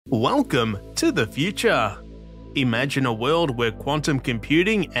Welcome to the future. Imagine a world where quantum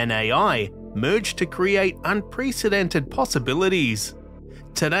computing and AI merge to create unprecedented possibilities.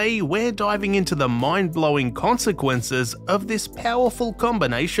 Today, we're diving into the mind-blowing consequences of this powerful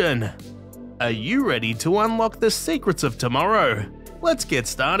combination. Are you ready to unlock the secrets of tomorrow? Let's get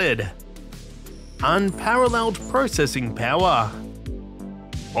started. Unparalleled processing power.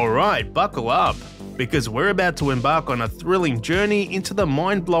 Alright, buckle up, because we're about to embark on a thrilling journey into the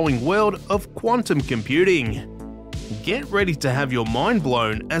mind-blowing world of quantum computing. Get ready to have your mind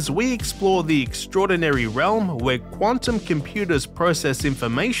blown as we explore the extraordinary realm where quantum computers process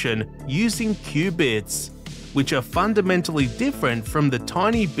information using qubits, which are fundamentally different from the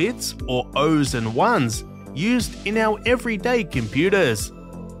tiny bits or O's and ones used in our everyday computers.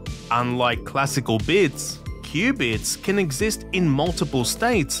 Unlike classical bits, qubits can exist in multiple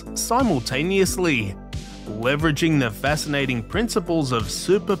states simultaneously, leveraging the fascinating principles of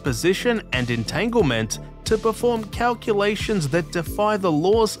superposition and entanglement to perform calculations that defy the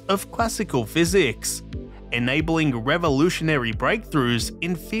laws of classical physics, enabling revolutionary breakthroughs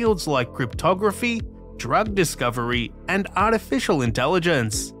in fields like cryptography, drug discovery, and artificial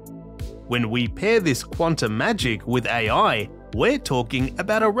intelligence. When we pair this quantum magic with AI, we're talking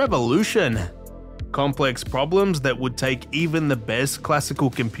about a revolution. Complex problems that would take even the best classical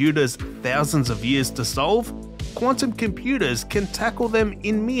computers thousands of years to solve, quantum computers can tackle them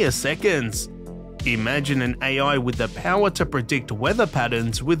in mere seconds. Imagine an AI with the power to predict weather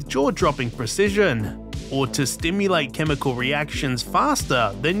patterns with jaw-dropping precision, or to stimulate chemical reactions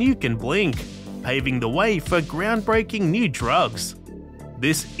faster than you can blink, paving the way for groundbreaking new drugs.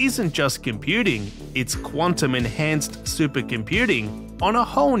 This isn't just computing, it's quantum-enhanced supercomputing on a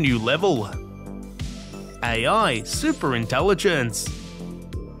whole new level. AI superintelligence.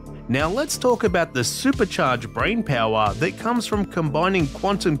 Now let's talk about the supercharged brainpower that comes from combining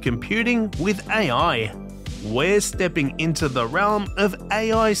quantum computing with AI. We're stepping into the realm of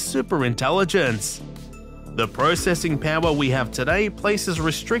AI superintelligence. The processing power we have today places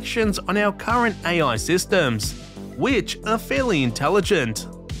restrictions on our current AI systems, which are fairly intelligent.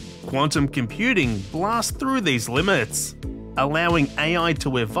 Quantum computing blasts through these limits, allowing AI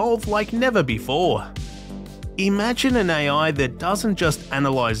to evolve like never before. Imagine an AI that doesn't just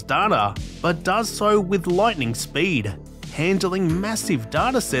analyze data, but does so with lightning speed, handling massive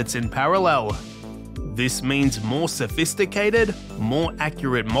datasets in parallel. This means more sophisticated, more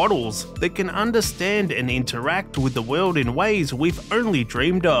accurate models that can understand and interact with the world in ways we've only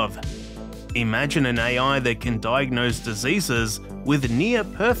dreamed of. Imagine an AI that can diagnose diseases with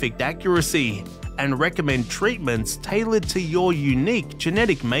near-perfect accuracy and recommend treatments tailored to your unique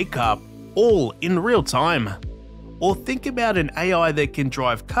genetic makeup, all in real time. Or think about an AI that can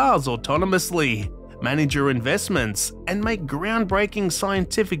drive cars autonomously, manage your investments, and make groundbreaking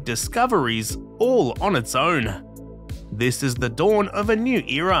scientific discoveries all on its own. This is the dawn of a new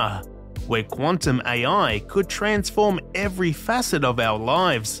era, where quantum AI could transform every facet of our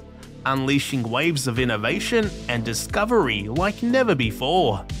lives, unleashing waves of innovation and discovery like never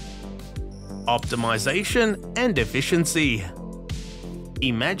before. Optimization and efficiency.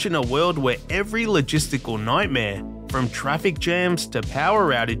 Imagine a world where every logistical nightmare, from traffic jams to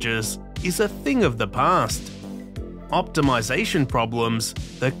power outages, is a thing of the past. Optimization problems,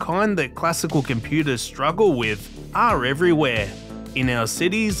 the kind that classical computers struggle with, are everywhere, in our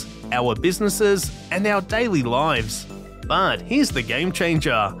cities, our businesses, and our daily lives. But here's the game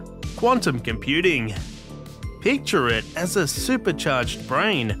changer: quantum computing. Picture it as a supercharged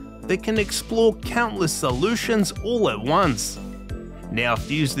brain that can explore countless solutions all at once. Now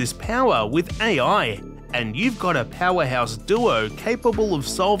fuse this power with AI, and you've got a powerhouse duo capable of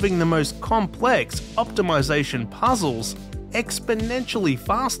solving the most complex optimization puzzles exponentially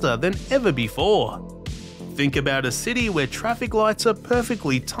faster than ever before. Think about a city where traffic lights are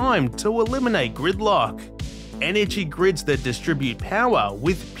perfectly timed to eliminate gridlock, energy grids that distribute power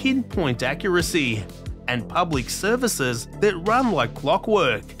with pinpoint accuracy, and public services that run like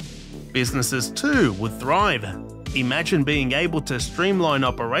clockwork. Businesses too would thrive. Imagine being able to streamline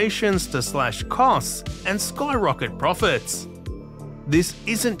operations to slash costs and skyrocket profits. This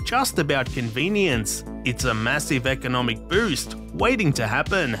isn't just about convenience, it's a massive economic boost waiting to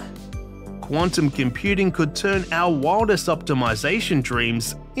happen. Quantum computing could turn our wildest optimization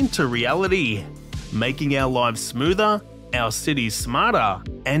dreams into reality, making our lives smoother, our cities smarter,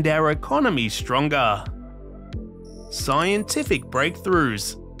 and our economy stronger. Scientific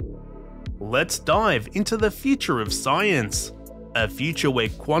breakthroughs. Let's dive into the future of science, a future where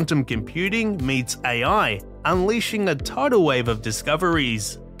quantum computing meets AI, unleashing a tidal wave of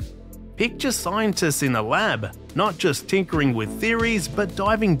discoveries. Picture scientists in a lab, not just tinkering with theories but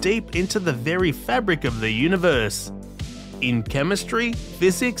diving deep into the very fabric of the universe. In chemistry,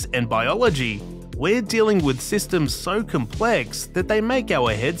 physics, and biology, we're dealing with systems so complex that they make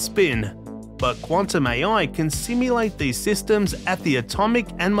our heads spin. But quantum AI can simulate these systems at the atomic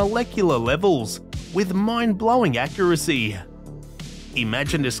and molecular levels with mind-blowing accuracy.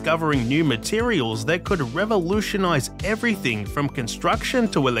 Imagine discovering new materials that could revolutionize everything from construction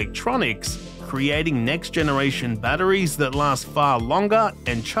to electronics, creating next-generation batteries that last far longer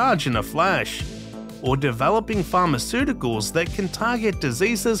and charge in a flash, or developing pharmaceuticals that can target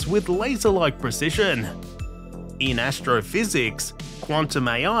diseases with laser-like precision. In astrophysics, quantum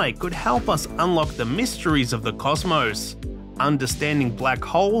AI could help us unlock the mysteries of the cosmos, understanding black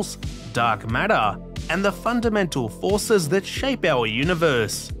holes, dark matter, and the fundamental forces that shape our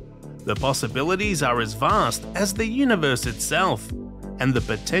universe. The possibilities are as vast as the universe itself, and the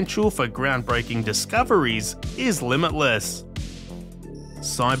potential for groundbreaking discoveries is limitless.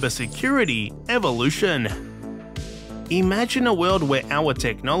 Cybersecurity evolution. Imagine a world where our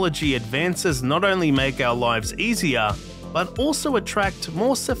technology advances not only make our lives easier, but also attract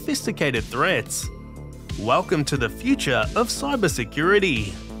more sophisticated threats. Welcome to the future of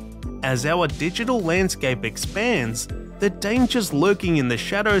cybersecurity. As our digital landscape expands, the dangers lurking in the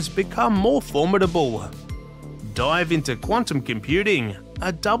shadows become more formidable. Dive into quantum computing,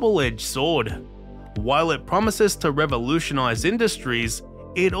 a double-edged sword. While it promises to revolutionize industries,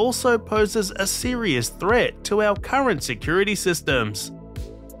 it also poses a serious threat to our current security systems.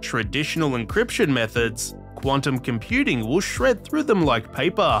 Traditional encryption methods, quantum computing will shred through them like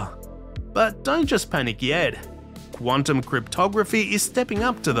paper. But don't just panic yet. Quantum cryptography is stepping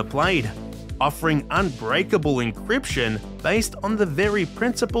up to the plate, offering unbreakable encryption based on the very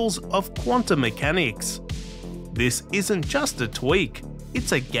principles of quantum mechanics. This isn't just a tweak,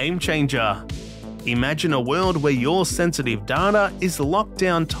 it's a game changer. Imagine a world where your sensitive data is locked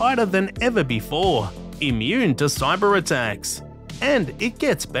down tighter than ever before, immune to cyber attacks. And it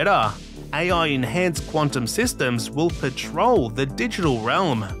gets better. AI-enhanced quantum systems will patrol the digital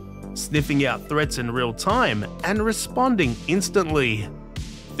realm, sniffing out threats in real time and responding instantly.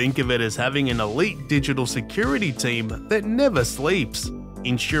 Think of it as having an elite digital security team that never sleeps,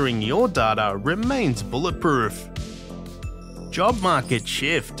 ensuring your data remains bulletproof. Job market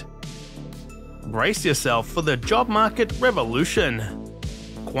shift. Brace yourself for the job market revolution.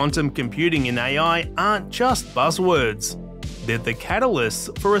 Quantum computing and AI aren't just buzzwords. They're the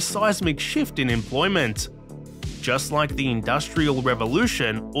catalysts for a seismic shift in employment. Just like the Industrial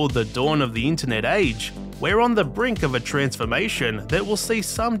Revolution or the dawn of the Internet Age, we're on the brink of a transformation that will see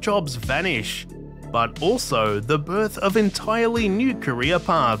some jobs vanish, but also the birth of entirely new career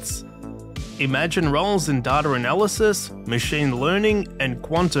paths. Imagine roles in data analysis, machine learning, and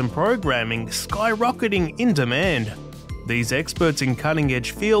quantum programming skyrocketing in demand. These experts in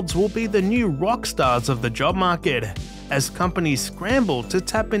cutting-edge fields will be the new rock stars of the job market, as companies scramble to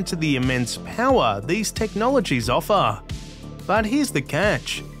tap into the immense power these technologies offer. But here's the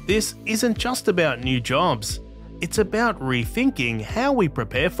catch: this isn't just about new jobs, it's about rethinking how we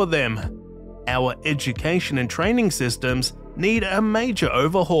prepare for them. Our education and training systems need a major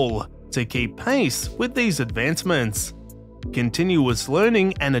overhaul to keep pace with these advancements. Continuous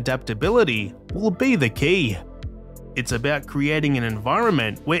learning and adaptability will be the key. It's about creating an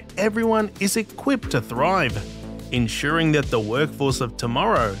environment where everyone is equipped to thrive, ensuring that the workforce of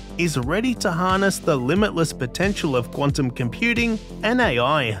tomorrow is ready to harness the limitless potential of quantum computing and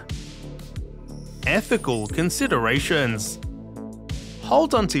AI. Ethical considerations.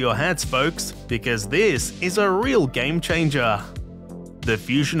 Hold on to your hats, folks, because this is a real game changer. The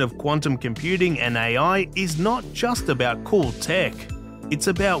fusion of quantum computing and AI is not just about cool tech, it's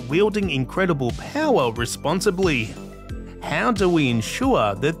about wielding incredible power responsibly. How do we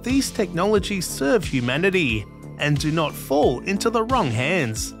ensure that these technologies serve humanity and do not fall into the wrong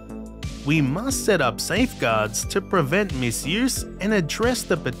hands? We must set up safeguards to prevent misuse and address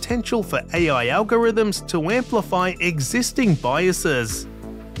the potential for AI algorithms to amplify existing biases.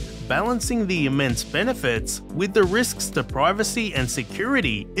 Balancing the immense benefits with the risks to privacy and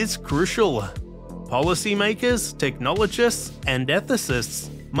security is crucial. Policymakers, technologists, and ethicists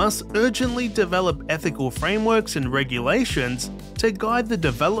must urgently develop ethical frameworks and regulations to guide the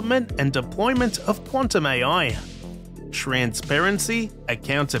development and deployment of quantum AI. Transparency,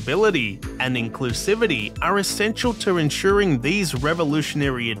 accountability, and inclusivity are essential to ensuring these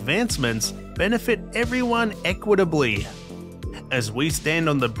revolutionary advancements benefit everyone equitably. As we stand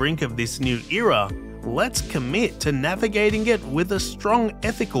on the brink of this new era, let's commit to navigating it with a strong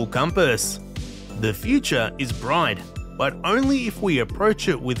ethical compass. The future is bright, but only if we approach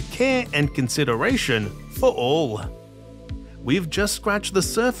it with care and consideration for all. We've just scratched the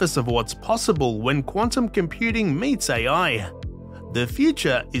surface of what's possible when quantum computing meets AI. The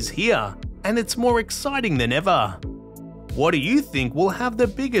future is here, and it's more exciting than ever. What do you think will have the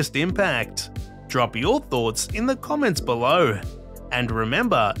biggest impact? Drop your thoughts in the comments below. And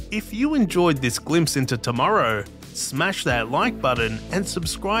remember, if you enjoyed this glimpse into tomorrow, smash that like button and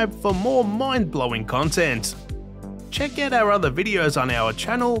subscribe for more mind-blowing content. Check out our other videos on our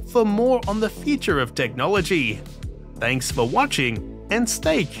channel for more on the future of technology. Thanks for watching and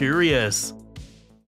stay curious.